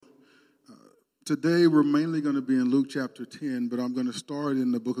Today we're mainly going to be in Luke chapter 10, but I'm going to start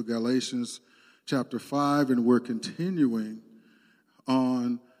in the book of Galatians chapter 5, and we're continuing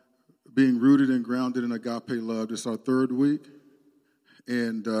on being rooted and grounded in agape love. This is our third week,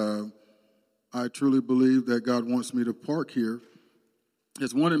 and I truly believe that God wants me to park here,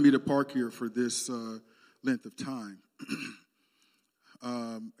 has wanted me to park here for this length of time.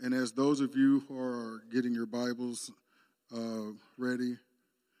 And as those of you who are getting your Bibles ready,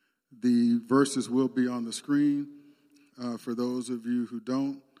 the verses will be on the screen. For those of you who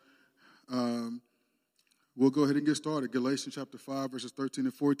don't, we'll go ahead and get started. Galatians chapter 5, verses 13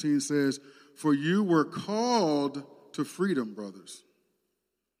 and 14 says, "For you were called to freedom, brothers.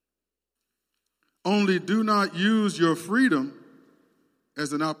 Only do not use your freedom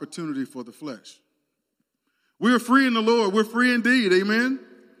as an opportunity for the flesh." We're free in the Lord. We're free indeed. Amen?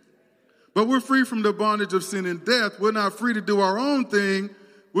 But we're free from the bondage of sin and death. We're not free to do our own thing.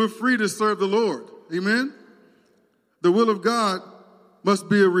 We're free to serve the Lord. Amen? The will of God must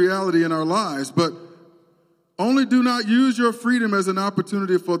be a reality in our lives. But only do not use your freedom as an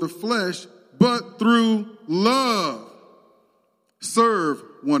opportunity for the flesh, but through love serve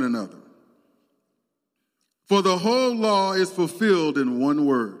one another. For the whole law is fulfilled in one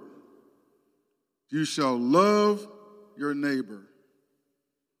word: you shall love your neighbor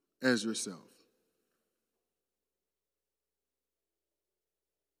as yourself.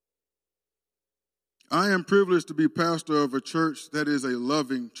 I am privileged to be pastor of a church that is a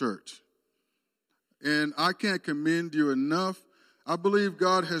loving church. And I can't commend you enough. I believe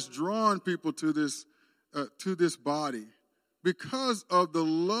God has drawn people to this body because of the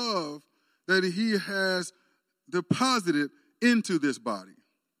love that He has deposited into this body.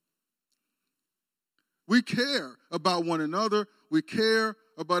 We care about one another. We care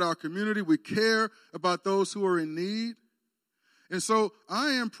about our community. We care about those who are in need. And so I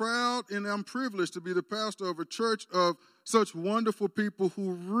am proud and I'm privileged to be the pastor of a church of such wonderful people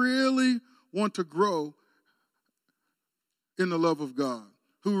who really want to grow in the love of God,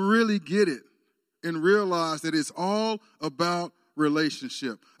 who really get it and realize that it's all about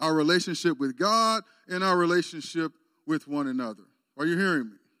relationship, our relationship with God and our relationship with one another. Are you hearing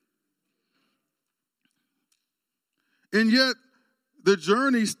me? And yet, the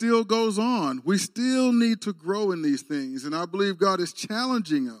journey still goes on. We still need to grow in these things. And I believe God is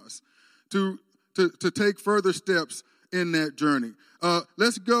challenging us to take further steps in that journey.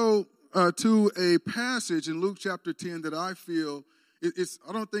 Let's go to a passage in Luke chapter 10 that I feel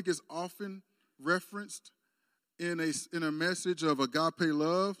I don't think is often referenced in a message of agape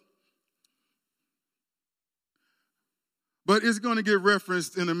love. But it's going to get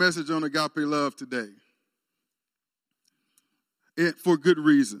referenced in a message on agape love today. For good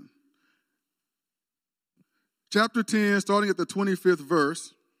reason. Chapter 10, starting at the 25th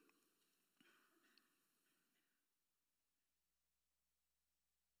verse.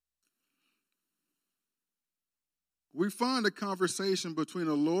 We find a conversation between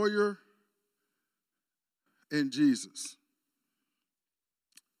a lawyer and Jesus.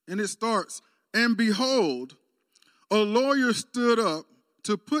 And it starts, "And behold, a lawyer stood up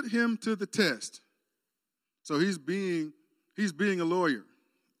to put him to the test." So he's being a lawyer,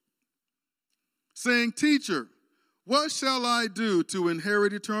 saying, "Teacher, what shall I do to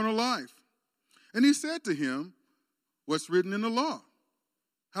inherit eternal life?" And he said to him, "What's written in the law?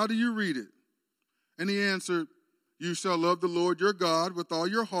 How do you read it?" And he answered, "You shall love the Lord your God with all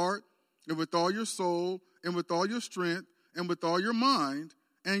your heart and with all your soul and with all your strength and with all your mind,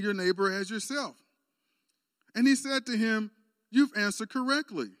 and your neighbor as yourself." And he said to him, "You've answered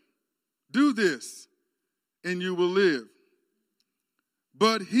correctly. Do this, and you will live."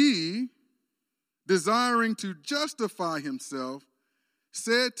 But he, desiring to justify himself,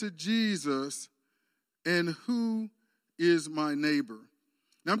 said to Jesus, "And who is my neighbor?"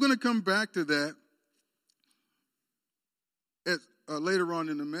 Now I'm going to come back to that later on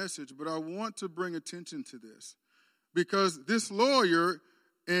in the message, but I want to bring attention to this. Because this lawyer,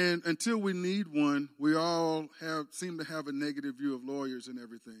 and until we need one, we all seem to have a negative view of lawyers and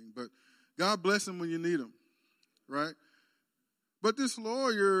everything. But God bless them when you need them, right? But this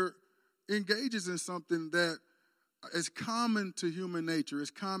lawyer engages in something that is common to human nature. It's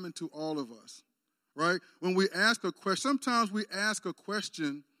common to all of us, right? When we ask a question, sometimes we ask a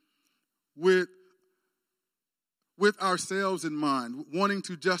question with ourselves in mind, wanting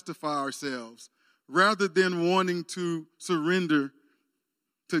to justify ourselves, rather than wanting to surrender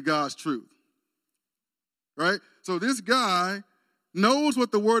to God's truth, right? So this guy knows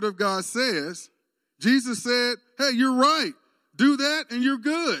what the Word of God says. Jesus said, "Hey, you're right. Do that and you're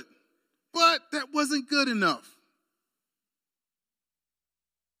good." But that wasn't good enough.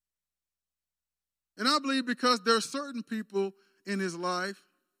 And I believe because there are certain people in his life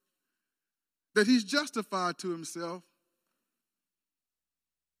that he's justified to himself,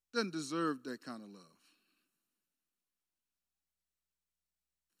 doesn't deserve that kind of love.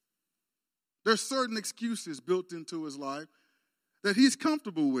 There's certain excuses built into his life that he's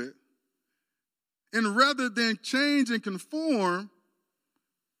comfortable with. And rather than change and conform,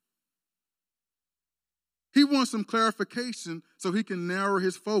 he wants some clarification so he can narrow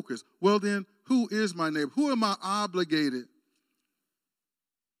his focus. Well then, who is my neighbor? Who am I obligated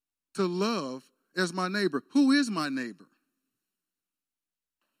to love as my neighbor? Who is my neighbor?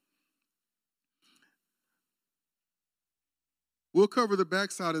 We'll cover the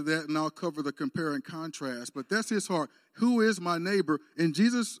backside of that, and I'll cover the compare and contrast. But that's his heart. Who is my neighbor? And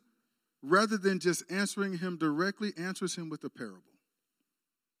Jesus, rather than just answering him directly, answers him with a parable.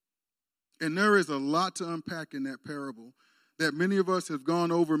 And there is a lot to unpack in that parable that many of us have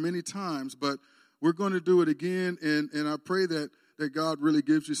gone over many times, but we're going to do it again, and I pray that God really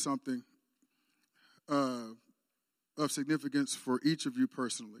gives you something of significance for each of you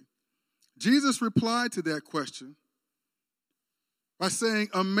personally. Jesus replied to that question by saying,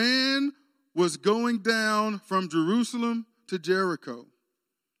 a man was going down from Jerusalem to Jericho,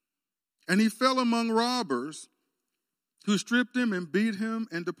 and he fell among robbers who stripped him and beat him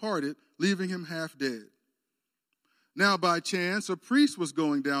and departed, leaving him half dead. Now by chance, a priest was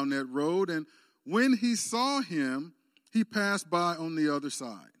going down that road, and when he saw him, he passed by on the other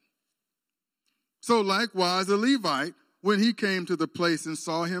side. So likewise, a Levite, when he came to the place and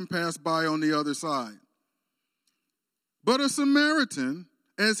saw him, passed by on the other side. But a Samaritan,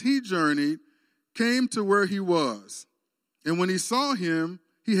 as he journeyed, came to where he was. And when he saw him,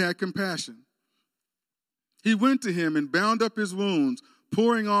 he had compassion. He went to him and bound up his wounds,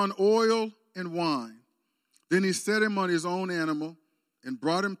 pouring on oil and wine. Then he set him on his own animal and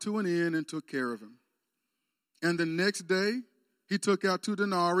brought him to an inn and took care of him. And the next day he took out 2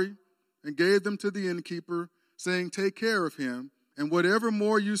 denarii and gave them to the innkeeper, saying, take care of him, and whatever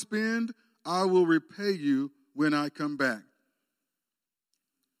more you spend, I will repay you when I come back.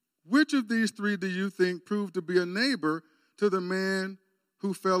 Which of these 3 do you think proved to be a neighbor to the man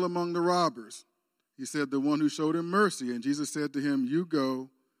who fell among the robbers? He said, the one who showed him mercy. And Jesus said to him, you go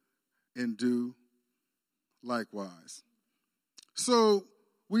and do likewise. So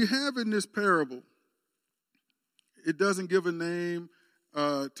we have in this parable, it doesn't give a name.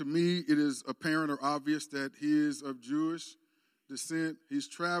 To me, it is apparent or obvious that he is of Jewish descent. He's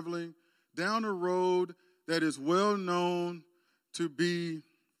traveling down a road that is well known to be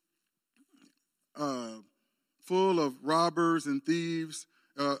full of robbers and thieves.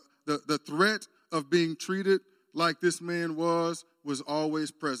 The threat of being treated like this man was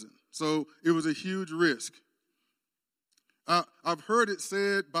always present. So it was a huge risk. I've heard it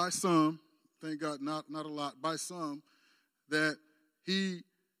said by some, thank God not a lot, by some, that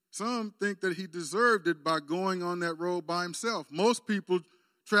some think that he deserved it by going on that road by himself. Most people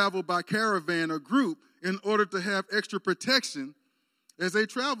travel by caravan or group in order to have extra protection as they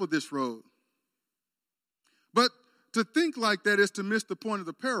travel this road. But to think like that is to miss the point of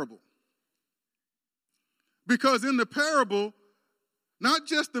the parable. Because in the parable, not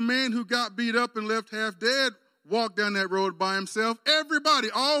just the man who got beat up and left half dead walked down that road by himself. Everybody,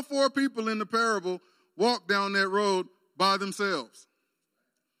 all 4 people in the parable walked down that road by themselves.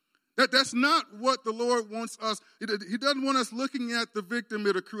 That's not what the Lord wants us. He doesn't want us looking at the victim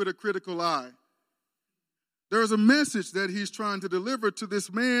with a critical eye. There's a message that he's trying to deliver to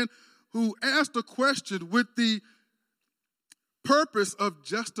this man who asked a question with the purpose of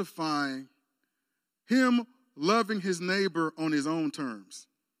justifying him loving his neighbor on his own terms.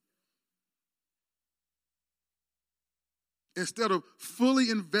 Instead of fully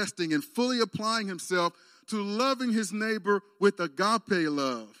investing and fully applying himself to loving his neighbor with agape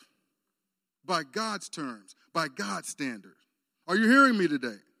love by God's terms, by God's standard. Are you hearing me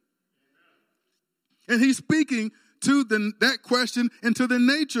today? And he's speaking to that question and to the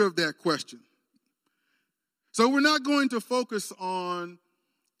nature of that question. So we're not going to focus on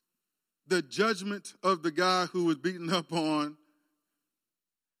the judgment of the guy who was beaten up on.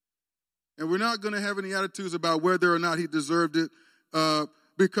 And we're not going to have any attitudes about whether or not he deserved it,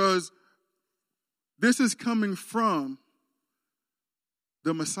 because this is coming from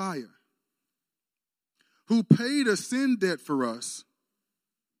the Messiah, who paid a sin debt for us,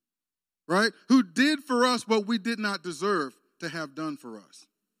 right? Who did for us what we did not deserve to have done for us.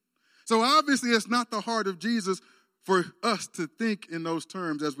 So obviously it's not the heart of Jesus for us to think in those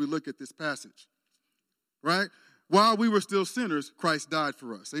terms as we look at this passage, right? While we were still sinners, Christ died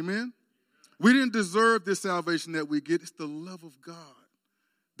for us. Amen? We didn't deserve this salvation that we get. It's the love of God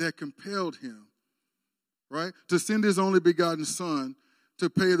that compelled him right? To send his only begotten Son to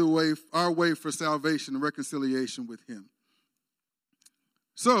pay the way, our way for salvation and reconciliation with him.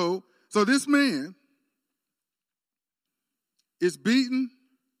 So this man is beaten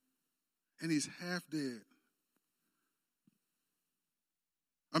and he's half dead.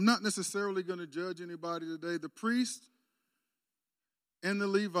 I'm not necessarily going to judge anybody today. The priest and the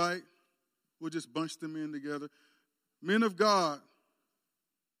Levite, we'll just bunch them in together. Men of God,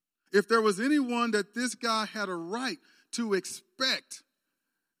 if there was anyone that this guy had a right to expect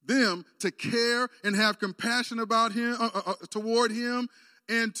them to care and have compassion about him, toward him,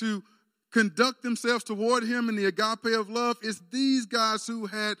 and to conduct themselves toward him in the agape of love, it's these guys who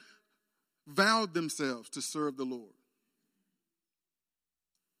had vowed themselves to serve the Lord.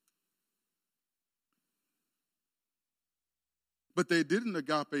 But they didn't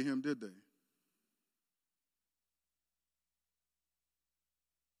agape him, did they?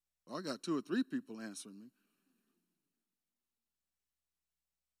 Well, I got 2 or 3 people answering me.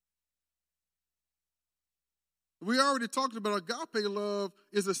 We already talked about agape love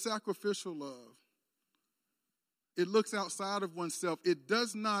is a sacrificial love. It looks outside of oneself. It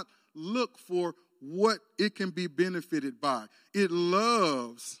does not look for what it can be benefited by. It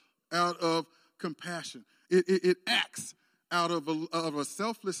loves out of compassion. It acts out of a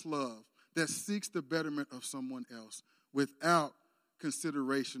selfless love that seeks the betterment of someone else without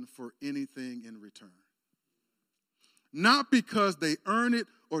consideration for anything in return. Not because they earn it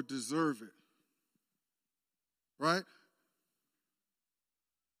or deserve it. Right?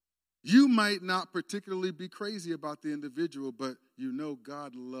 You might not particularly be crazy about the individual, but you know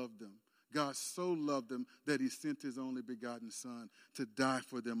God loved them. God so loved them that he sent his only begotten Son to die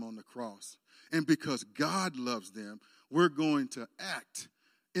for them on the cross. And because God loves them, we're going to act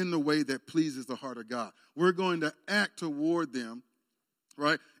in the way that pleases the heart of God. We're going to act toward them,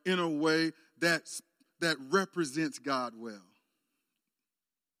 right, in a way that represents God well.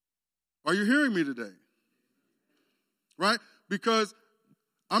 Are you hearing me today? Right? Because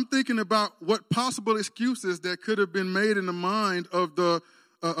I'm thinking about what possible excuses that could have been made in the mind of the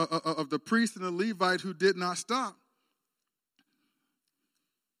priest and the Levite who did not stop.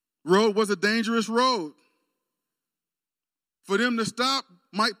 Road was a dangerous road. For them to stop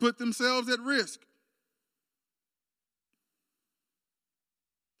might put themselves at risk.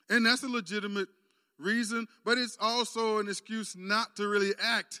 And that's a legitimate reason, but it's also an excuse not to really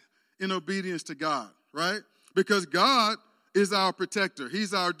act in obedience to God, right? Because God is our protector.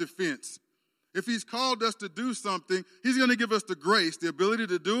 He's our defense. If he's called us to do something, he's going to give us the grace, the ability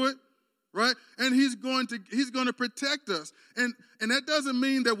to do it, right? And he's going to protect us. And that doesn't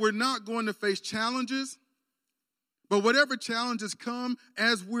mean that we're not going to face challenges. But whatever challenges come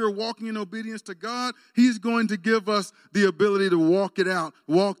as we're walking in obedience to God, he's going to give us the ability to walk it out,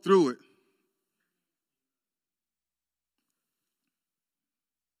 walk through it.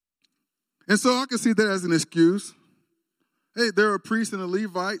 And so I can see that as an excuse. Hey, they're a priest and a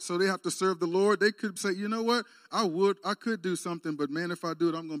Levite, so they have to serve the Lord. They could say, you know what? I could do something, but man, if I do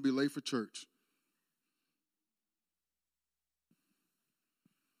it, I'm going to be late for church.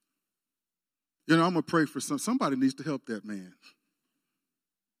 You know, I'm going to pray for somebody needs to help that man.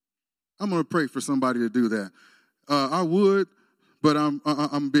 I'm going to pray for somebody to do that. I would, but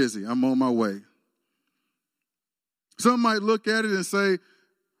I'm busy. I'm on my way. Some might look at it and say,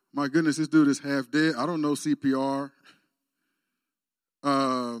 my goodness, this dude is half dead. I don't know CPR.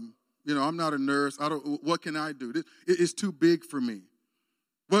 I'm not a nurse. What can I do? It's too big for me.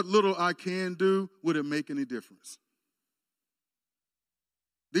 What little I can do, would it make any difference?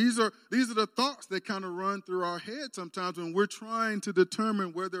 These are the thoughts that kind of run through our head sometimes when we're trying to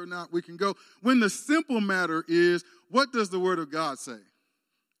determine whether or not we can go. When the simple matter is, what does the Word of God say?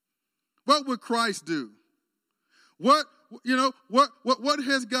 What would Christ do? What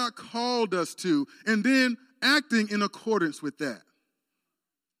has God called us to? And then acting in accordance with that.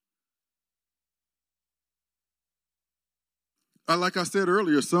 Like I said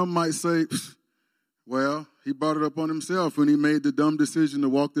earlier, some might say, well, he brought it up on himself when he made the dumb decision to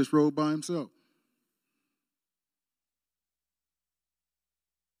walk this road by himself.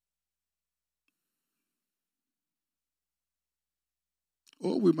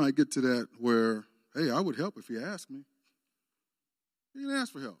 Or we might get to that where, hey, I would help if he asked me. He didn't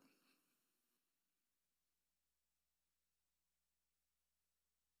ask for help.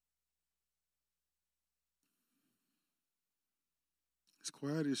 It's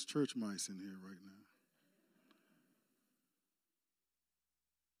quiet as church mice in here right now.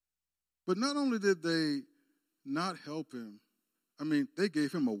 But not only did they not help him, they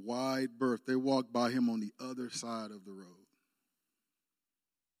gave him a wide berth. They walked by him on the other side of the road.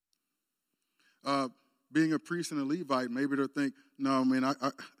 being a priest and a Levite, maybe they'll think, no, man,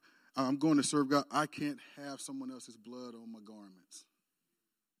 I'm going to serve God. I can't have someone else's blood on my garments.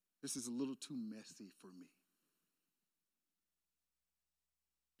 This is a little too messy for me.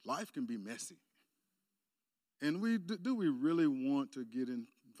 Life can be messy. And do we really want to get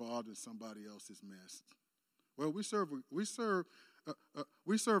involved in somebody else's mess? Well, we serve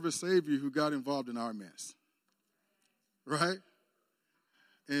a Savior who got involved in our mess, right?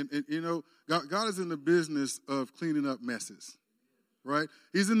 And you know, God is in the business of cleaning up messes, right?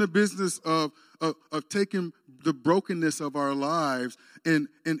 He's in the business of taking the brokenness of our lives and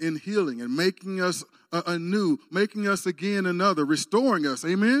healing and making us anew, making us again another, restoring us.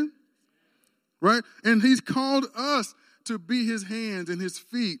 Amen? Right? And he's called us to be his hands and his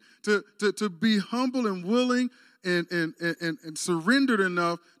feet, to be humble and willing and surrendered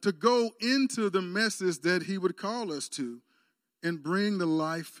enough to go into the messes that he would call us to and bring the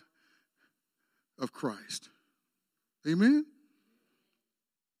life of Christ. Amen?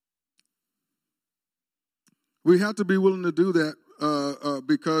 We have to be willing to do that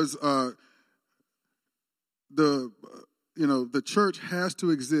because the church has to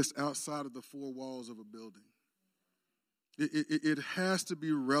exist outside of the four walls of a building. It has to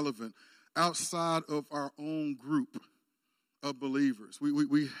be relevant outside of our own group of believers.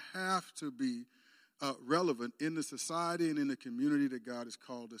 We have to be relevant in the society and in the community that God has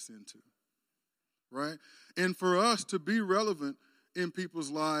called us into, right? And for us to be relevant in people's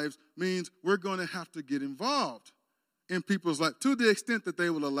lives means we're going to have to get involved in people's lives to the extent that they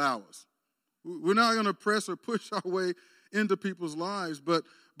will allow us. We're not going to press or push our way into people's lives, but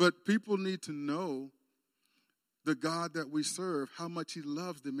people need to know the God that we serve, how much he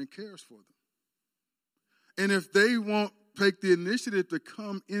loves them and cares for them. And if they won't take the initiative to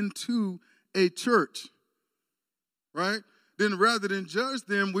come into a church, right, then rather than judge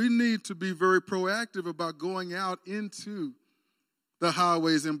them, we need to be very proactive about going out into the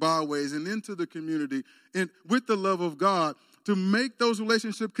highways and byways and into the community and with the love of God to make those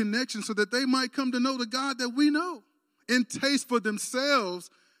relationship connections so that they might come to know the God that we know and taste for themselves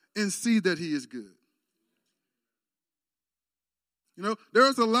and see that he is good. You know,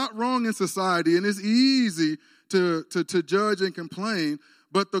 there's a lot wrong in society, and it's easy to judge and complain,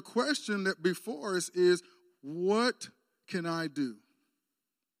 but the question that before us is, what can I do?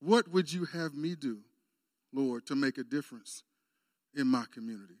 What would you have me do, Lord, to make a difference in my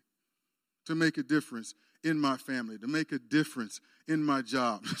community, to make a difference in my family, to make a difference in my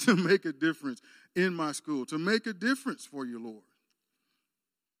job, to make a difference in my school, to make a difference for you, Lord?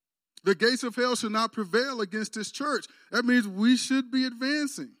 The gates of hell should not prevail against this church. That means we should be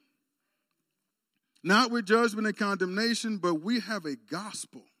advancing. Not with judgment and condemnation, but we have a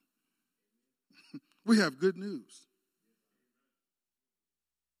gospel. We have good news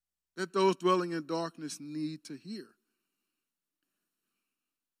that those dwelling in darkness need to hear.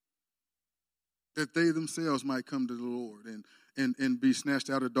 That they themselves might come to the Lord and be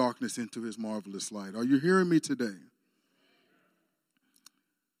snatched out of darkness into his marvelous light. Are you hearing me today?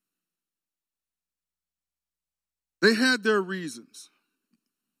 They had their reasons.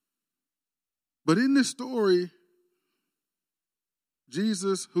 But in this story,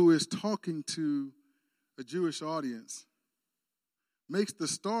 Jesus, who is talking to a Jewish audience, makes the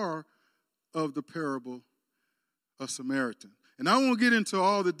star of the parable a Samaritan. And I won't get into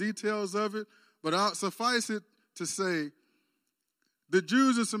all the details of it, but I'll suffice it to say the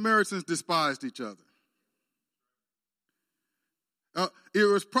Jews and Samaritans despised each other. It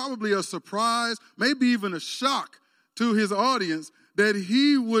was probably a surprise, maybe even a shock to his audience that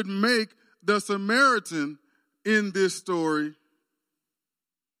he would make the Samaritan in this story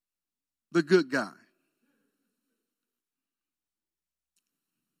the good guy.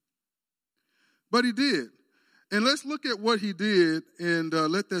 But he did. And let's look at what he did and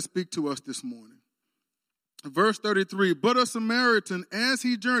let that speak to us this morning. Verse 33, but a Samaritan, as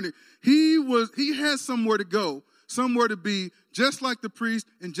he journeyed, he had somewhere to go, somewhere to be, just like the priest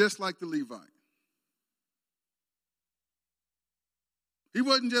and just like the Levite. He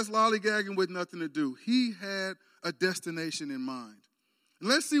wasn't just lollygagging with nothing to do. He had a destination in mind. And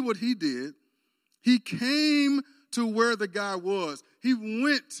let's see what he did. He came to where the guy was. He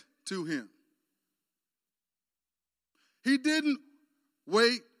went to him. He didn't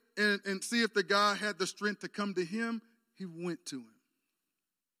wait and see if the guy had the strength to come to him. He went to him.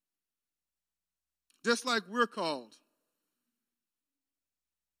 Just like we're called.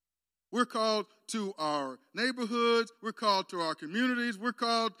 We're called to our neighborhoods. We're called to our communities. We're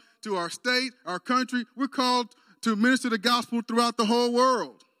called to our state, our country. We're called to minister the gospel throughout the whole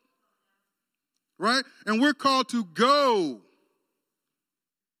world. Right? And we're called to go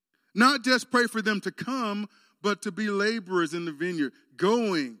Not just pray for them to come, but to be laborers in the vineyard,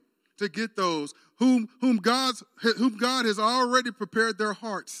 going to get those whom God has already prepared their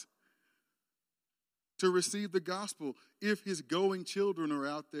hearts to receive the gospel if his going children are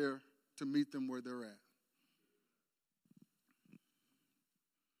out there to meet them where they're at.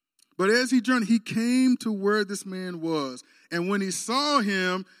 But as he journeyed, he came to where this man was. And when he saw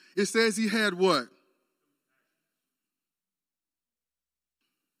him, it says he had what?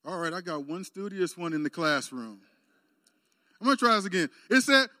 All right, I got one studious one in the classroom. I'm going to try this again. It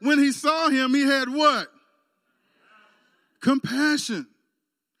said when he saw him, he had what? Compassion.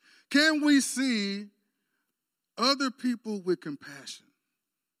 Can we see other people with compassion?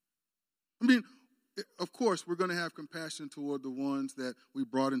 I mean, of course, we're going to have compassion toward the ones that we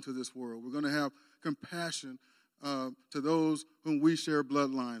brought into this world. We're going to have compassion to those whom we share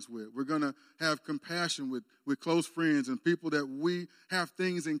bloodlines with. We're going to have compassion with close friends and people that we have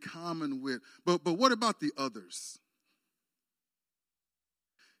things in common with. But what about the others?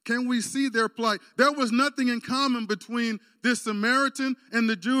 Can we see their plight? There was nothing in common between this Samaritan and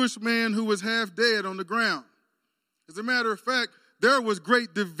the Jewish man who was half dead on the ground. As a matter of fact, there was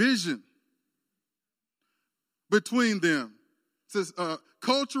great division between them.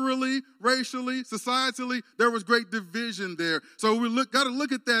 Culturally, racially, societally, there was great division there. So we got to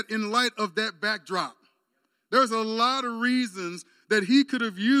look at that in light of that backdrop. There's a lot of reasons that he could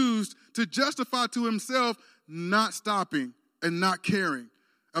have used to justify to himself not stopping and not caring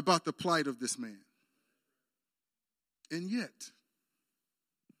about the plight of this man. And yet,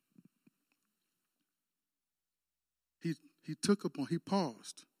 he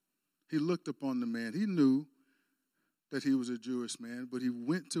paused. He looked upon the man. He knew that he was a Jewish man, but he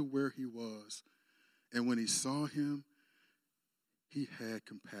went to where he was. And when he saw him, he had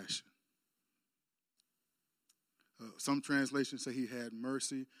compassion. Some translations say he had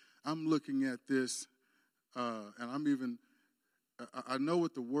mercy. I'm looking at this, and I know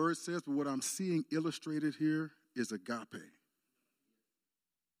what the word says, but what I'm seeing illustrated here is agape.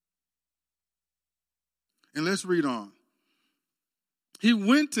 And let's read on. He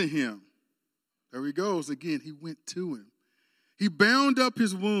went to him. There he goes again. He went to him. He bound up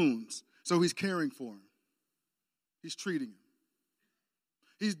his wounds, so he's caring for him. He's treating him.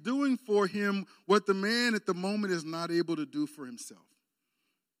 He's doing for him what the man at the moment is not able to do for himself.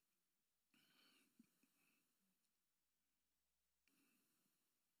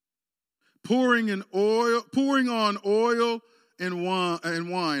 Pouring on oil and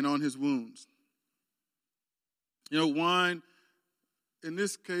wine on his wounds. You know, wine in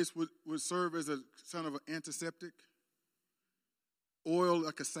this case would serve as a kind of an antiseptic. Oil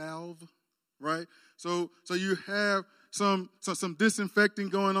like a salve, right? So you have some disinfecting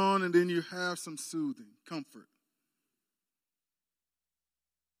going on, and then you have some soothing, comfort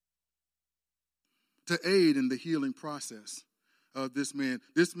to aid in the healing process of this man.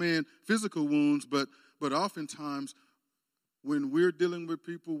 This man, physical wounds, but oftentimes when we're dealing with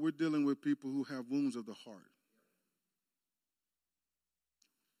people who have wounds of the heart.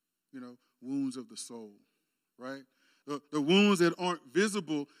 You know, wounds of the soul, right? The wounds that aren't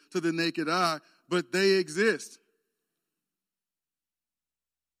visible to the naked eye, but they exist.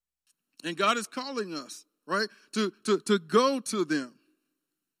 And God is calling us, right, to go to them,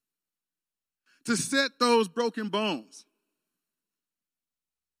 to set those broken bones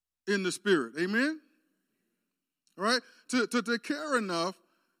in the spirit. Amen? All right? To care enough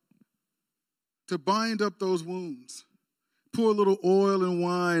to bind up those wounds. Pour a little oil and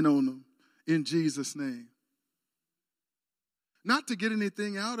wine on them in Jesus' name. Not to get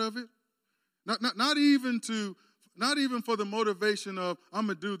anything out of it. Not even for the motivation of, I'm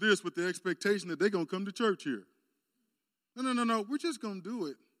going to do this with the expectation that they're going to come to church here. No. We're just going to do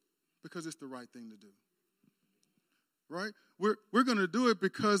it because it's the right thing to do. Right? We're going to do it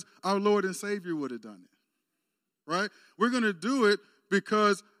because our Lord and Savior would have done it. Right? We're going to do it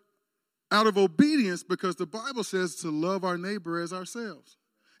because out of obedience, because the Bible says to love our neighbor as ourselves.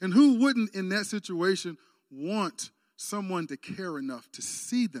 And who wouldn't in that situation want someone to care enough to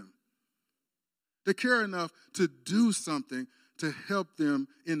see them, to care enough to do something to help them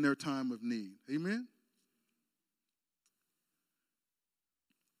in their time of need? Amen?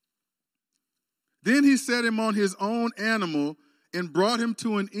 Then he set him on his own animal and brought him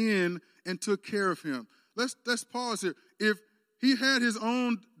to an inn and took care of him. Let's pause here. If he had his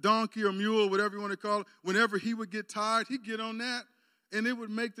own donkey or mule, whatever you want to call it, whenever he would get tired, he'd get on that, and it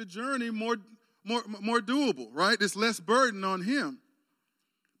would make the journey more doable, right? It's less burden on him.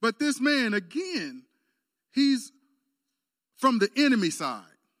 But this man, again, he's from the enemy side.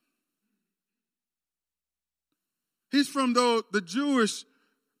 He's from the Jewish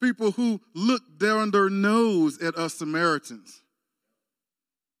people who look down their nose at us Samaritans.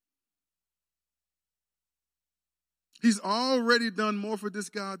 He's already done more for this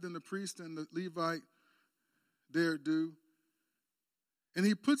guy than the priest and the Levite dared do. And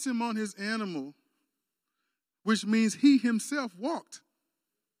he puts him on his animal, which means he himself walked.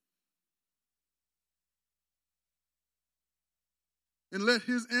 And let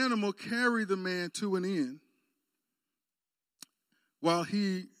his animal carry the man to an inn while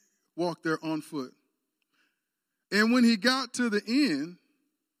he walked there on foot. And when he got to the inn,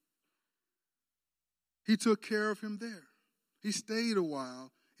 he took care of him there. He stayed a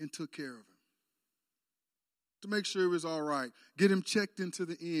while and took care of him to make sure he was all right. Get him checked into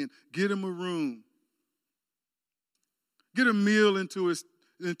the inn. Get him a room. Get a meal into his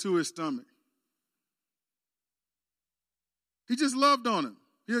stomach. He just loved on him.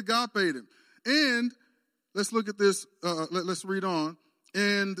 He agaped him. And let's look at this. Let's read on.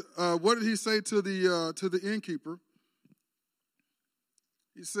 And what did he say to the innkeeper?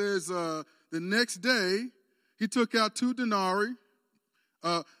 He says, the next day, he took out 2 denarii.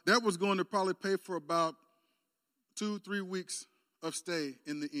 That was going to probably pay for about 2-3 weeks of stay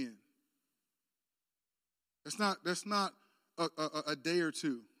in the inn. That's not a day or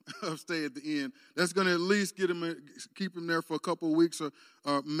two of stay at the inn. That's going to at least keep him there for a couple of weeks, or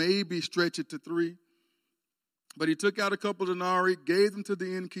maybe stretch it to 3. But he took out a couple of denarii, gave them to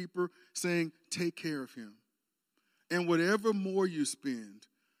the innkeeper, saying, take care of him. And whatever more you spend,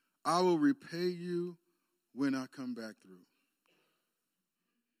 I will repay you when I come back through.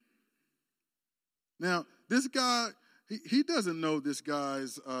 Now, this guy, he doesn't know this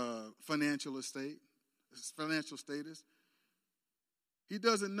guy's financial status. He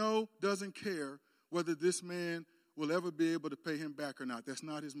doesn't know, doesn't care whether this man will ever be able to pay him back or not. That's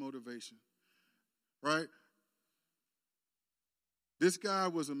not his motivation, right? This guy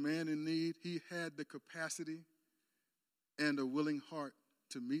was a man in need. He had the capacity and a willing heart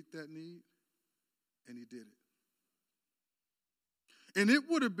to meet that need, and he did it. And it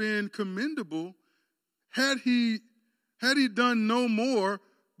would have been commendable had he done no more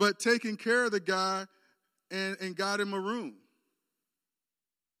but taken care of the guy and got him a room.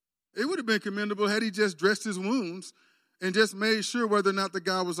 It would have been commendable had he just dressed his wounds and just made sure whether or not the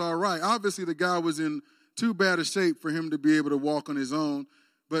guy was all right. Obviously, the guy was in too bad a shape for him to be able to walk on his own.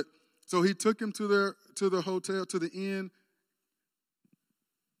 But so he took him to the hotel, to the inn,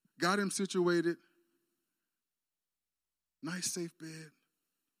 got him situated, nice safe bed.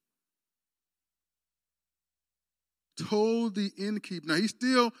 Told the innkeeper. Now, he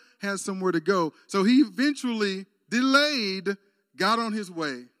still has somewhere to go. So he eventually delayed, got on his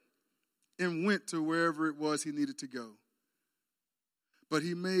way, and went to wherever it was he needed to go. But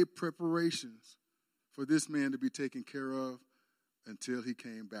he made preparations for this man to be taken care of until he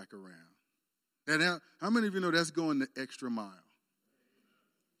came back around. And how many of you know that's going the extra mile?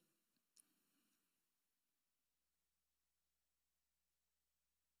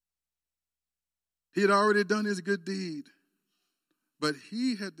 He had already done his good deed, but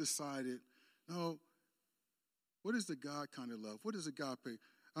he had decided, no, what is the God kind of love? What does the God pay?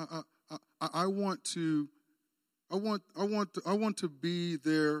 I want to be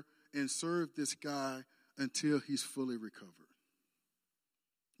there and serve this guy until he's fully recovered.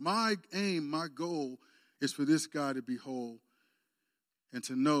 My aim, my goal is for this guy to be whole and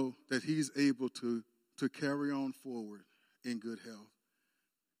to know that he's able to carry on forward in good health.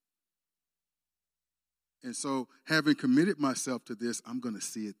 And so, having committed myself to this, I'm going to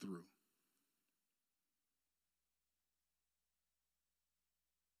see it through.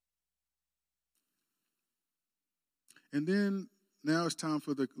 And then, now it's time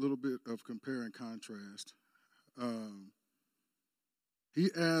for the little bit of compare and contrast. He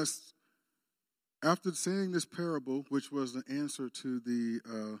asked, after saying this parable, which was the answer to the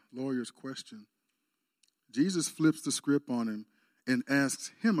lawyer's question, Jesus flips the script on him and asks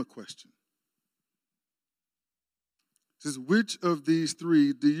him a question. Says, which of these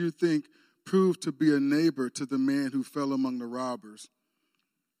 3 do you think proved to be a neighbor to the man who fell among the robbers?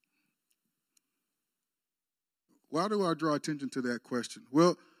 Why do I draw attention to that question?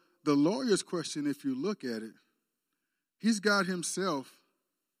 Well, the lawyer's question, if you look at it, he's got himself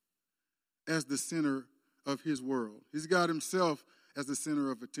as the center of his world. He's got himself as the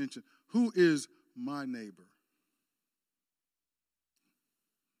center of attention. Who is my neighbor?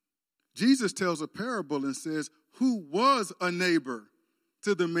 Jesus tells a parable and says, who was a neighbor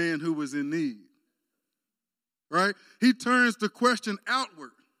to the man who was in need? Right? He turns the question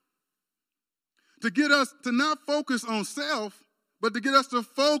outward to get us to not focus on self, but to get us to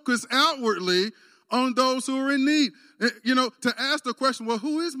focus outwardly on those who are in need. You know, to ask the question, well,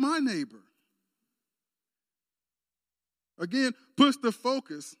 who is my neighbor? Again, puts the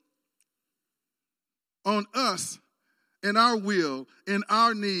focus on us and our will and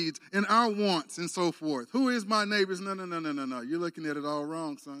our needs and our wants and so forth. Who is my neighbor? No. You're looking at it all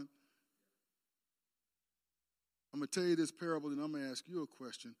wrong, son. I'm going to tell you this parable, and I'm going to ask you a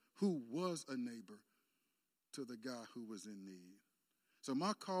question. Who was a neighbor to the guy who was in need? So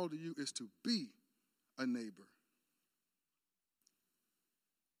my call to you is to be a neighbor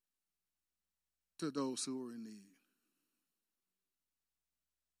to those who are in need.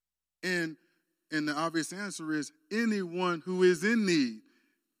 And the obvious answer is anyone who is in need.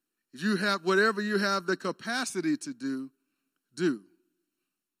 You have whatever you have the capacity to do.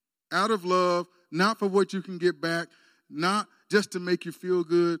 Out of love, not for what you can get back, not just to make you feel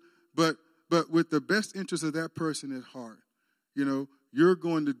good, but with the best interest of that person at heart. You know, you're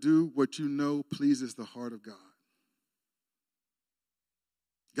going to do what you know pleases the heart of God.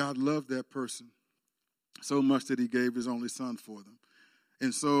 God loved that person so much that he gave his only son for them.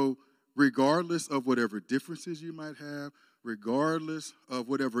 And so, regardless of whatever differences you might have, regardless of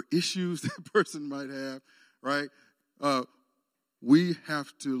whatever issues that person might have, right, we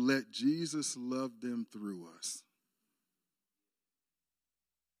have to let Jesus love them through us.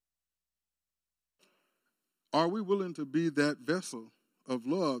 Are we willing to be that vessel of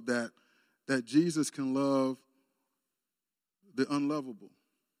love that Jesus can love the unlovable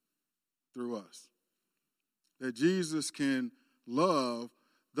through us? That Jesus can love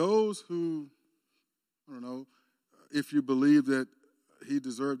those who, I don't know, if you believe that he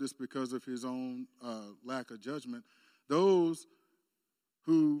deserved this because of his own lack of judgment, those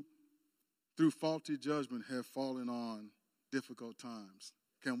who, through faulty judgment, have fallen on difficult times.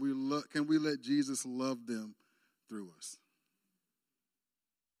 Can we let Jesus love them through us?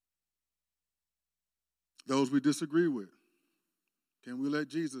 Those we disagree with, can we let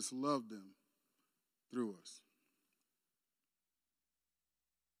Jesus love them through us?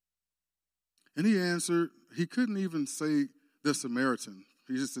 And he answered, he couldn't even say the Samaritan.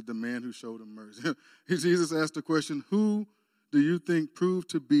 He just said the man who showed him mercy. Jesus asked the question, who do you think proved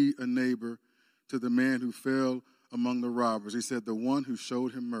to be a neighbor to the man who fell among the robbers? He said, the one who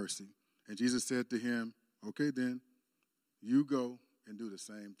showed him mercy. And Jesus said to him, okay then, you go and do the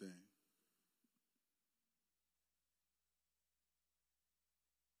same thing.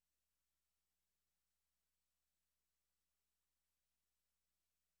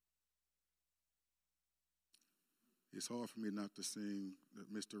 It's hard for me not to sing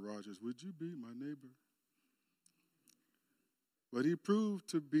Mr. Rogers, would you be my neighbor? But he proved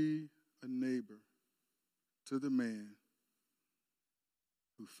to be a neighbor to the man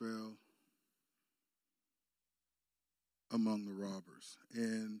who fell among the robbers.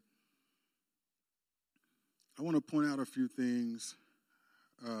 And I want to point out a few things.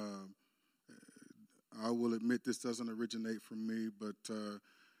 I will admit this doesn't originate from me, but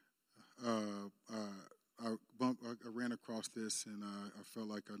I ran across this, and I felt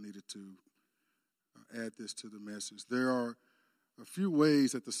like I needed to add this to the message. There are a few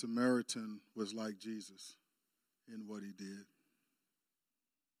ways that the Samaritan was like Jesus in what he did.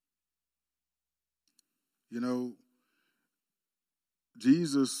 You know,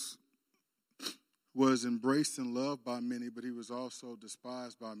 Jesus was embraced and loved by many, but he was also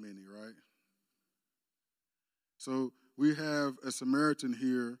despised by many, right? So we have a Samaritan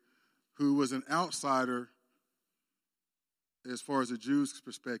here who was an outsider as far as the Jews'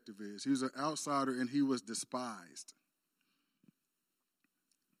 perspective is. He was an outsider and he was despised.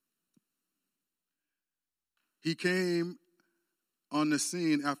 He came on the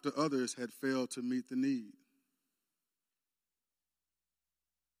scene after others had failed to meet the need.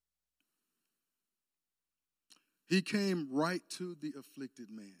 He came right to the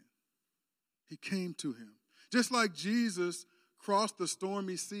afflicted man. He came to him. Just like Jesus crossed the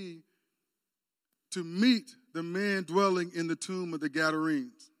stormy sea to meet the man dwelling in the tomb of the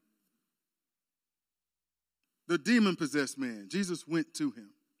Gadarenes. The demon-possessed man, Jesus went to him.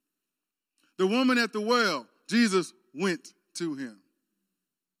 The woman at the well, Jesus went to him.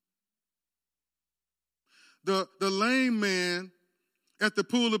 The lame man at the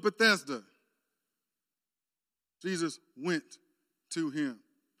pool of Bethesda, Jesus went to him.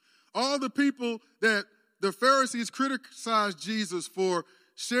 All the people that the Pharisees criticized Jesus for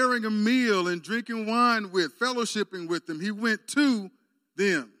sharing a meal and drinking wine with, fellowshipping with them, he went to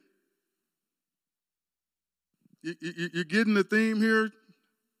them. You getting the theme here?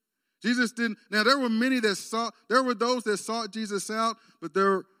 Jesus didn't. Now there were those that sought Jesus out,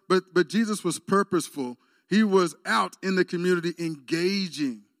 but Jesus was purposeful. He was out in the community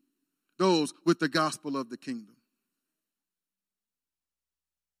engaging those with the gospel of the kingdom.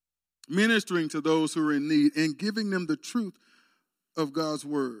 Ministering to those who are in need and giving them the truth of God's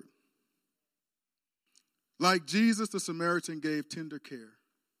word. Like Jesus, the Samaritan gave tender care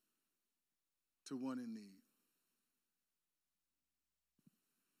to one in need.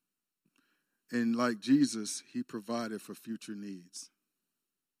 And like Jesus, he provided for future needs.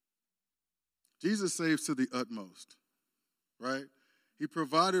 Jesus saves to the utmost, right? He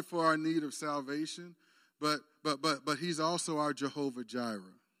provided for our need of salvation, but he's also our Jehovah Jireh.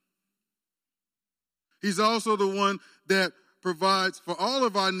 He's also the one that provides for all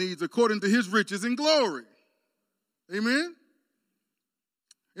of our needs according to his riches and glory. Amen?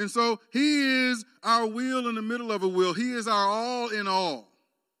 And so he is our wheel in the middle of a wheel. He is our all in all.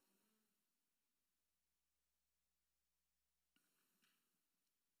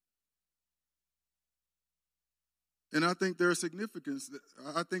 And I think there's significance.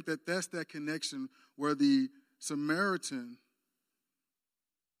 I think that that's that connection where the Samaritan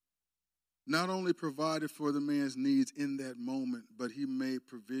not only provided for the man's needs in that moment, but he made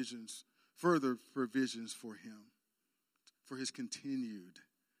provisions, further provisions for him, for his continued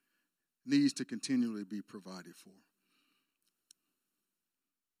needs to continually be provided for.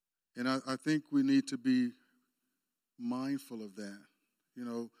 And I think we need to be mindful of that,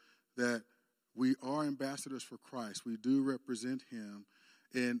 that we are ambassadors for Christ. We do represent him.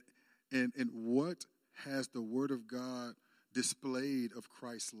 And what has the Word of God displayed of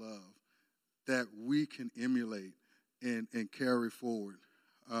Christ's love that we can emulate and carry forward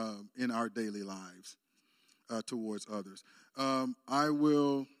in our daily lives towards others? I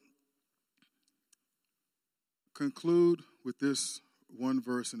will conclude with this one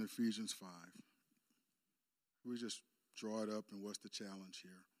verse in Ephesians 5. We just draw it up, and what's the challenge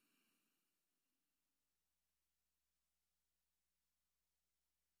here?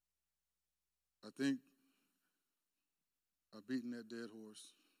 I think I've beaten that dead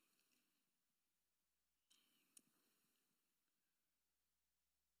horse.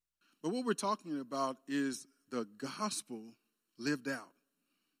 But what we're talking about is the gospel lived out.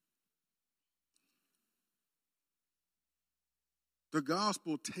 The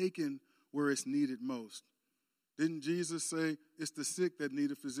gospel taken where it's needed most. Didn't Jesus say it's the sick that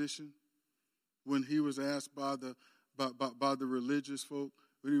need a physician? When he was asked by the religious folk,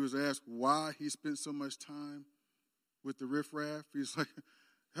 when he was asked why he spent so much time with the riffraff, he's like,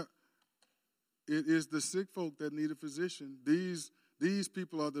 it is the sick folk that need a physician. These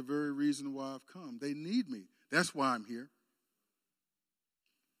people are the very reason why I've come. They need me. That's why I'm here.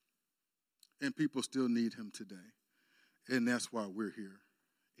 And people still need him today. And that's why we're here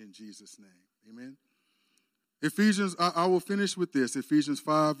in Jesus' name. Amen. Ephesians, I will finish with this. Ephesians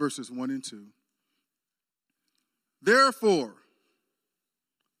 5, verses 1 and 2. Therefore,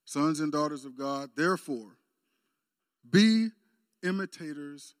 sons and daughters of God, therefore, be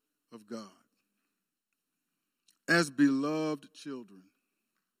imitators of God as beloved children.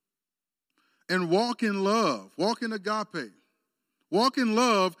 And walk in love, walk in agape, walk in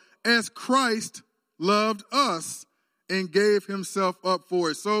love as Christ loved us and gave himself up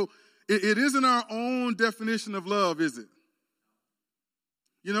for it. So it isn't our own definition of love, is it?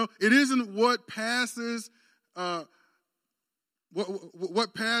 It isn't what passes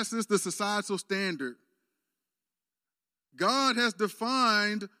what passes the societal standard. God has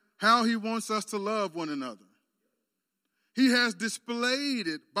defined how he wants us to love one another. He has displayed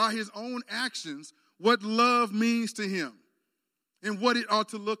it by his own actions, what love means to him and what it ought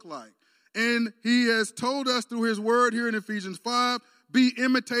to look like. And he has told us through his word here in Ephesians 5, be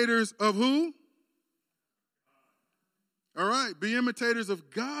imitators of who? All right, be imitators of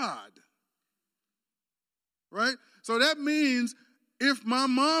God. Right? So that means if my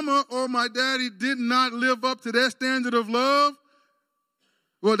mama or my daddy did not live up to that standard of love,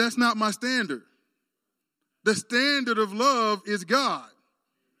 well, that's not my standard. The standard of love is God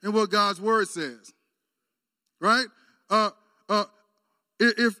and what God's word says. Right?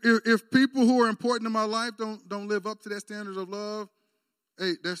 If people who are important in my life don't live up to that standard of love,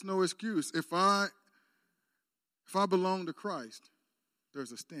 hey, that's no excuse. If I belong to Christ,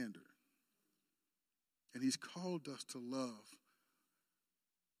 there's a standard. And he's called us to love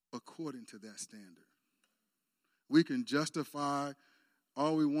according to that standard. We can justify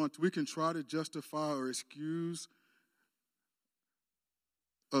all we want. We can try to justify or excuse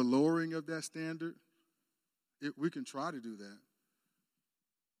a lowering of that standard. We can try to do that.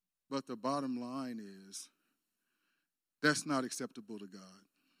 But the bottom line is that's not acceptable to God.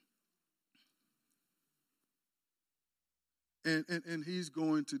 And he's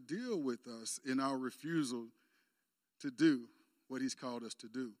going to deal with us in our refusal to do what he's called us to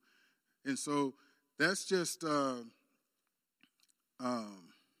do. And so that's just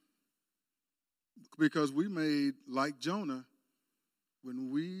because we made, like Jonah,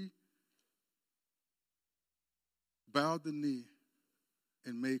 when we bowed the knee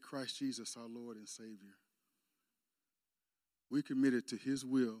and made Christ Jesus our Lord and Savior, we committed to his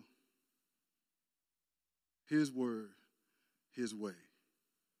will, his word, his way.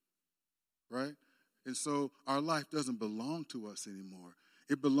 Right? And so our life doesn't belong to us anymore.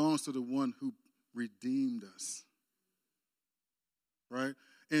 It belongs to the one who redeemed us. Right?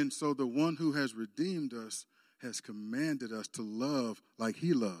 And so the one who has redeemed us has commanded us to love like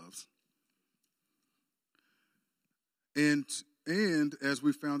he loves. And as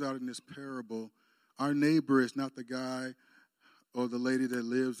we found out in this parable, our neighbor is not the guy or the lady that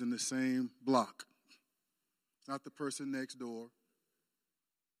lives in the same block. It's not the person next door.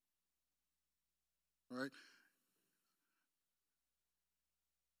 Right?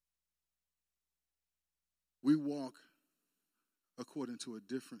 We walk according to a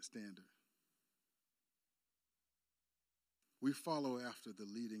different standard. We follow after the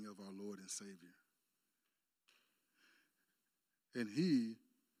leading of our Lord and Savior. And he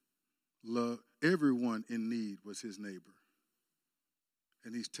loved everyone in need was his neighbor.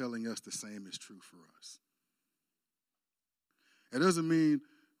 And he's telling us the same is true for us. It doesn't mean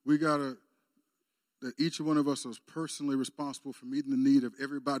that each one of us is personally responsible for meeting the need of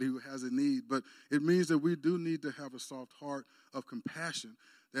everybody who has a need, but it means that we do need to have a soft heart of compassion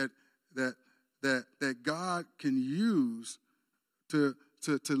that God can use to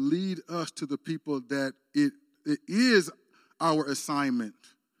lead us to the people that it is our assignment.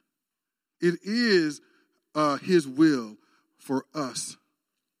 It is his will for us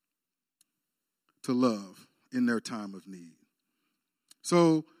to love in their time of need.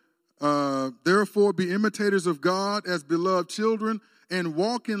 So, therefore, be imitators of God as beloved children, and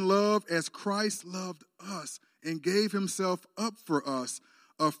walk in love as Christ loved us and gave himself up for us,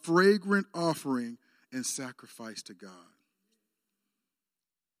 a fragrant offering and sacrifice to God.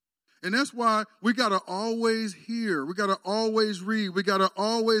 And that's why we got to always hear, we got to always read, we got to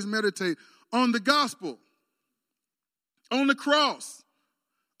always meditate on the gospel, on the cross,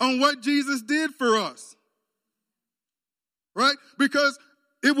 on what Jesus did for us. Right? Because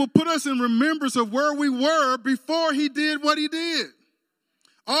it will put us in remembrance of where we were before he did what he did.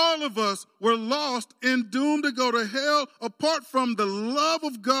 All of us were lost and doomed to go to hell apart from the love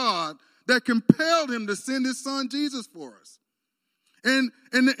of God that compelled him to send his son Jesus for us. And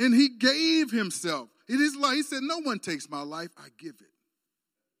he gave himself. In his life, he said, no one takes my life, I give it.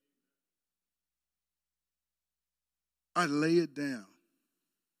 I lay it down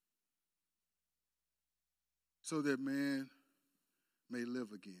so that man may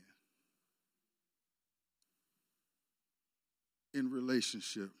live again in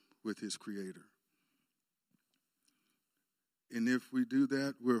relationship with his Creator. And if we do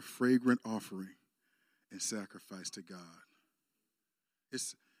that, we're a fragrant offering and sacrifice to God.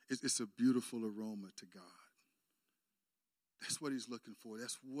 It's a beautiful aroma to God. That's what he's looking for.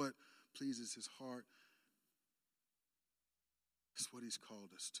 That's what pleases his heart. That's what he's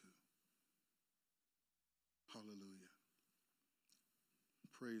called us to. Hallelujah.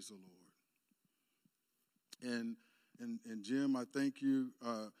 Praise the Lord. And Jim, I thank you.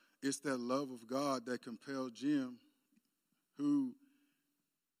 It's that love of God that compelled Jim, who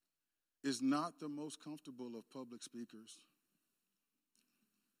is not the most comfortable of public speakers.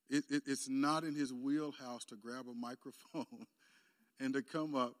 It's not in his wheelhouse to grab a microphone and to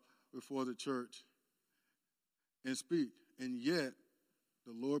come up before the church and speak. And yet,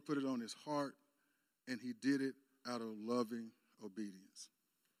 the Lord put it on his heart, and he did it out of loving obedience.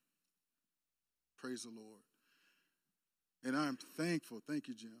 Praise the Lord. And I am thankful, thank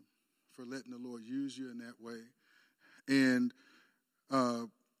you, Jim, for letting the Lord use you in that way. And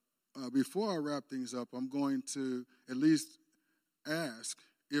before I wrap things up, I'm going to at least ask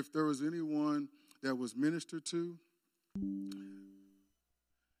if there was anyone that was ministered to,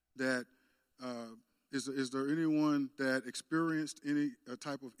 that is there anyone that experienced any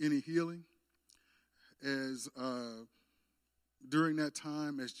type of any healing as during that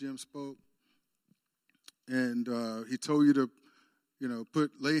time as Jim spoke, and he told you to,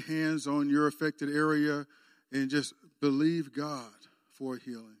 lay hands on your affected area and just believe God for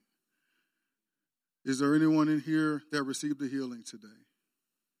healing. Is there anyone in here that received a healing today?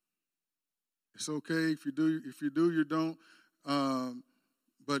 It's okay if you do. If you do, you don't.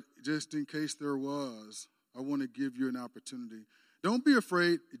 But just in case there was, I want to give you an opportunity. Don't be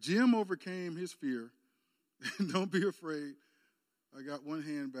afraid. Jim overcame his fear. Don't be afraid. I got one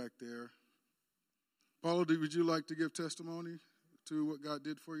hand back there. Paula, would you like to give testimony to what God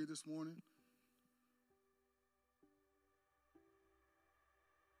did for you this morning?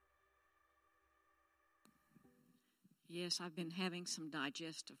 Yes, I've been having some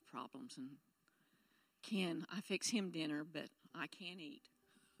digestive problems, and I fix him dinner, but I can't eat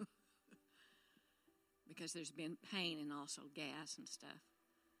because there's been pain and also gas and stuff.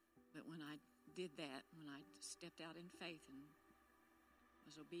 But when I did that, when I stepped out in faith and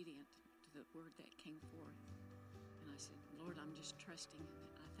was obedient to the word that came forth, and I said, Lord, I'm just trusting, and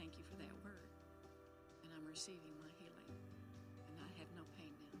I thank you for that word, and I'm receiving my healing, and I have no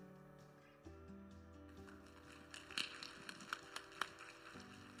pain now.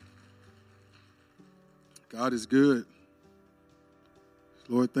 God is good.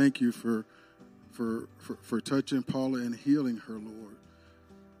 Lord, thank you for touching Paula and healing her, Lord,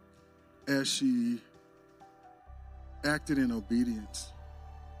 as she acted in obedience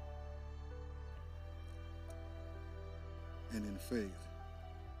and in faith.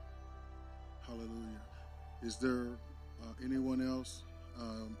 Hallelujah. Is there anyone else?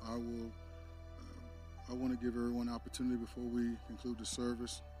 I want to give everyone an opportunity before we conclude the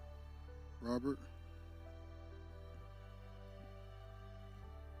service. Robert?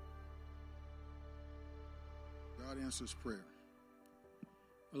 God answers prayer.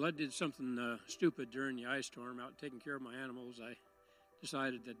 Well, I did something stupid during the ice storm out taking care of my animals. I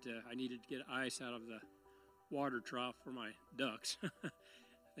decided that I needed to get ice out of the water trough for my ducks. The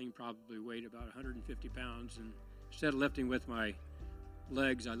thing probably weighed about 150 pounds. And instead of lifting with my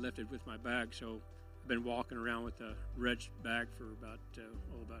legs, I lifted with my back. So I've been walking around with a wrenched back for about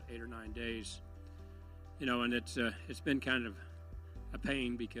 8 or 9 days. And it's been kind of a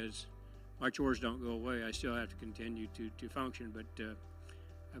pain because my chores don't go away. I still have to continue to function, but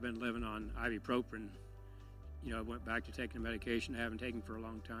I've been living on ibuprofen. I went back to taking medication I haven't taken for a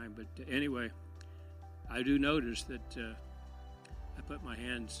long time. But anyway, I do notice that I put my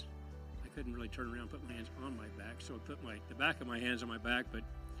hands, I couldn't really turn around and put my hands on my back, so I put the back of my hands on my back, but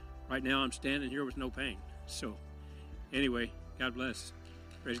right now I'm standing here with no pain. So anyway, God bless.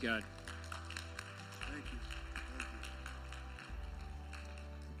 Praise God. Thank you.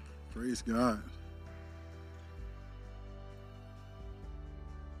 Praise God.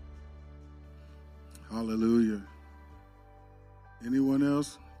 Hallelujah. Anyone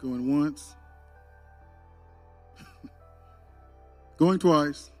else going once? Going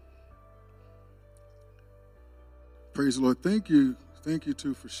twice. Praise the Lord. Thank you. Thank you,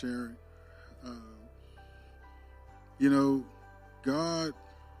 too, for sharing. God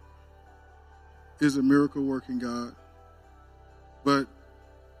is a miracle-working God, but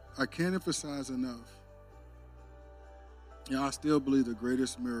I can't emphasize enough. I still believe the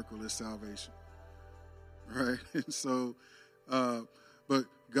greatest miracle is salvation, right? And so, but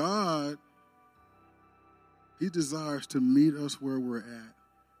God, He desires to meet us where we're at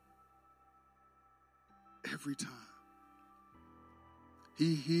every time.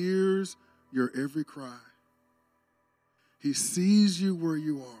 He hears your every cry. He sees you where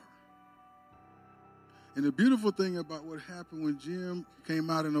you are. And the beautiful thing about what happened when Jim came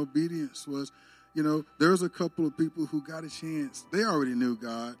out in obedience was, there's a couple of people who got a chance. They already knew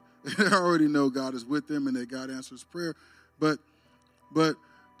God. They already know God is with them and that God answers prayer. But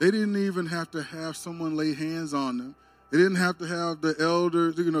they didn't even have to have someone lay hands on them. They didn't have to have the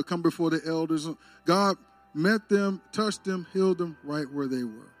elders, come before the elders. God met them, touched them, healed them right where they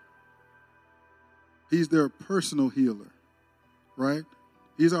were. He's their personal healer, right?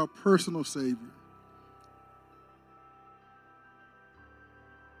 He's our personal Savior.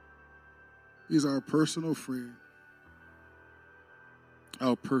 He's our personal friend,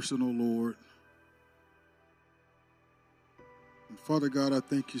 our personal Lord. And Father God, I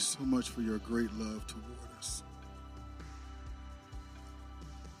thank you so much for your great love toward us.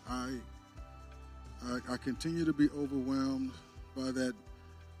 I continue to be overwhelmed by the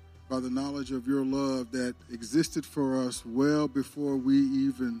knowledge of your love that existed for us well before we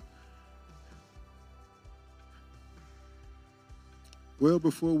even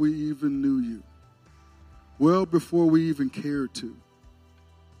knew you, well before we even cared to.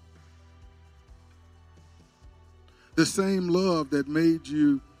 The same love that made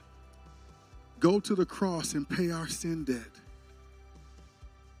you go to the cross and pay our sin debt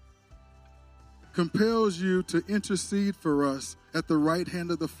compels you to intercede for us at the right hand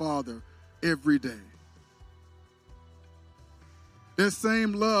of the Father every day. That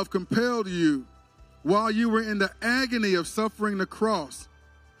same love compelled you while you were in the agony of suffering the cross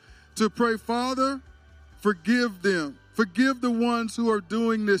to pray, Father, forgive them. Forgive the ones who are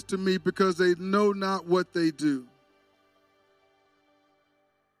doing this to me because they know not what they do.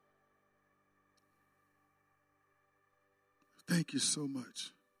 Thank you so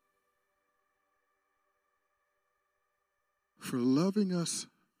much for loving us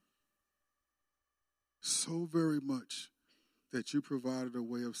so very much that you provided a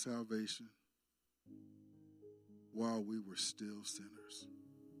way of salvation while we were still sinners.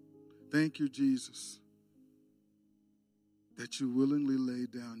 Thank you, Jesus, that you willingly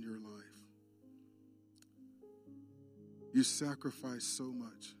laid down your life. You sacrificed so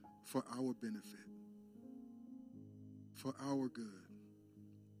much for our benefit, for our good.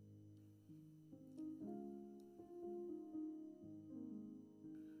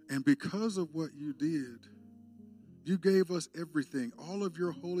 And because of what you did, you gave us everything, all of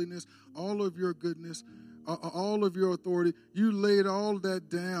your holiness, all of your goodness, all of your authority. You laid all that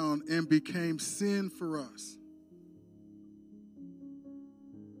down and became sin for us.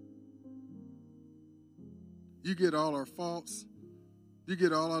 You get all our faults. You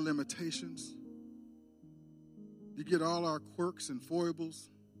get all our limitations. You get all our quirks and foibles.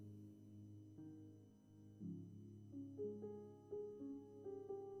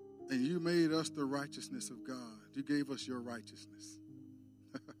 And you made us the righteousness of God. You gave us your righteousness.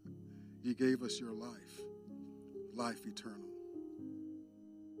 You gave us your life, life eternal.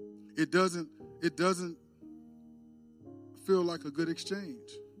 It doesn't feel like a good exchange.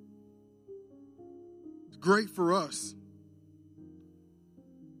 It's great for us.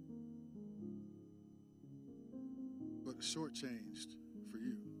 But shortchanged for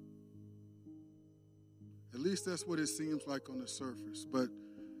you. At least that's what it seems like on the surface. But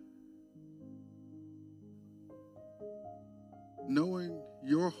knowing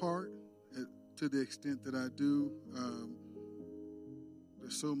your heart to the extent that I do,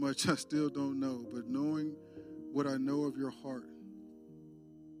 there's so much I still don't know, but knowing what I know of your heart,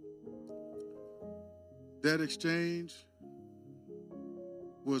 that exchange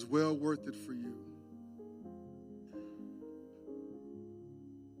was well worth it for you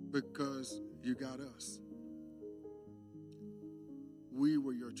because you got us. We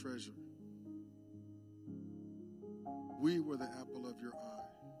were your treasure. We were the apple of your eye.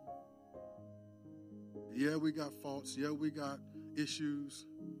 Yeah, we got faults. Yeah, we got issues.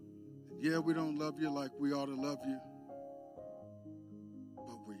 Yeah, we don't love you like we ought to love you.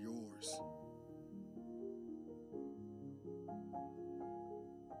 But we're yours.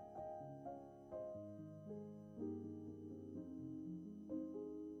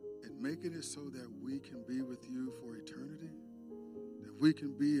 And making it so that we can be with you for eternity, that we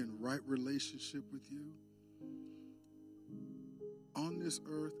can be in right relationship with you on this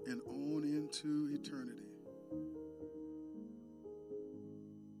earth and on into eternity.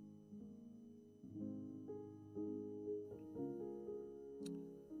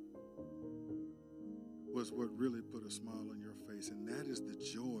 Was what really put a smile on your face, and that is the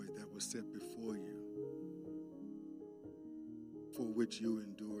joy that was set before you, for which you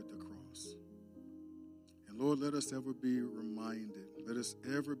endured the cross. And Lord, let us ever be reminded, let us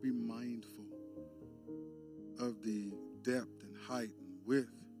ever be mindful of the depth and height and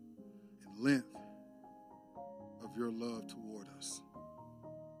width and length of your love toward us.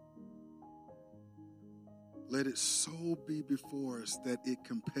 Let it so be before us that it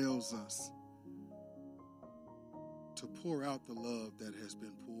compels us to pour out the love that has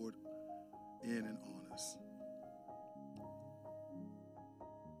been poured in and on us,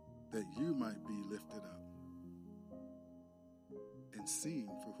 that you might be lifted up and seen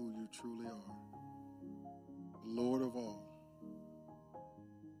for who you truly are, Lord of all,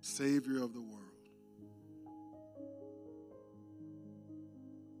 Savior of the world.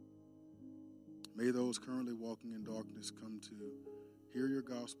 May those currently walking in darkness come to hear your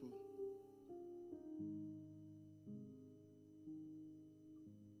gospel,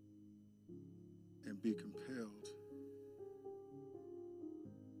 and be compelled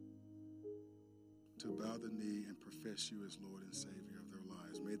to bow the knee and profess you as Lord and Savior of their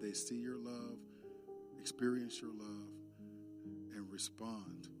lives. May they see your love, experience your love, and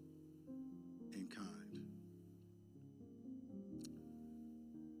respond in kind.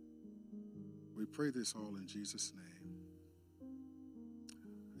 We pray this all in Jesus' name.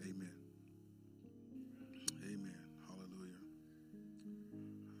 Amen. Amen. Hallelujah.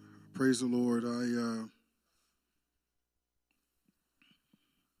 Praise the Lord.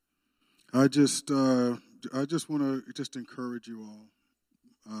 I just want to just encourage you all.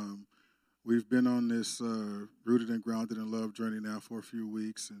 We've been on this rooted and grounded in love journey now for a few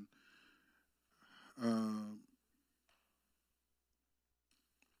weeks, and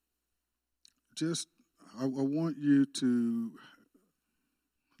I want you to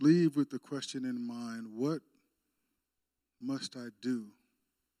leave with the question in mind: what must I do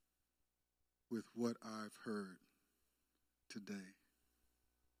with what I've heard today?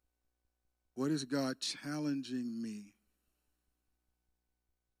 What is God challenging me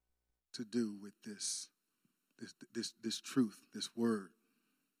to do with this truth, this word?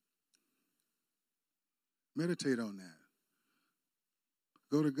 Meditate on that.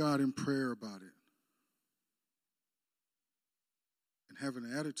 Go to God in prayer about it. And have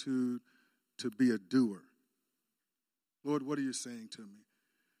an attitude to be a doer. Lord, what are you saying to me?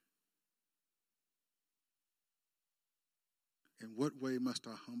 In what way must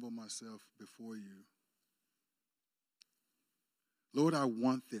I humble myself before you? Lord, I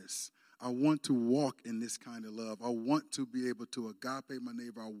want this. I want to walk in this kind of love. I want to be able to agape my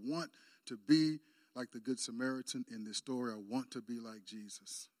neighbor. I want to be like the Good Samaritan in this story. I want to be like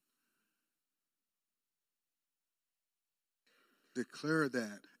Jesus. Declare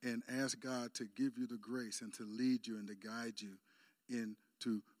that and ask God to give you the grace and to lead you and to guide you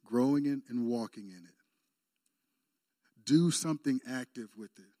into growing in and walking in it. Do something active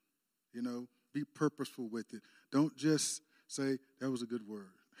with it. Be purposeful with it. Don't just say, that was a good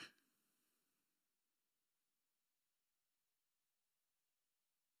word.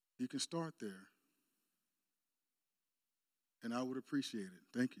 You can start there. And I would appreciate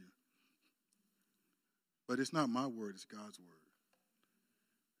it. Thank you. But it's not my word, it's God's word.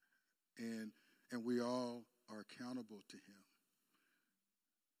 And we all are accountable to him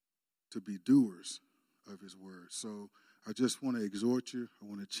to be doers of his word. So I just want to exhort you. I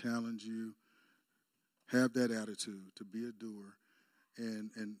want to challenge you. Have that attitude to be a doer, and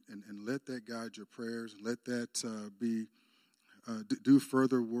let that guide your prayers. Let that be do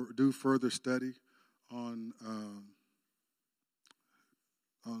further work, do further study on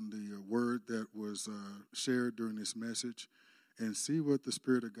the word that was shared during this message, and see what the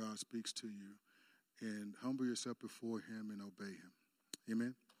Spirit of God speaks to you, and humble yourself before him and obey him.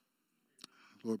 Amen.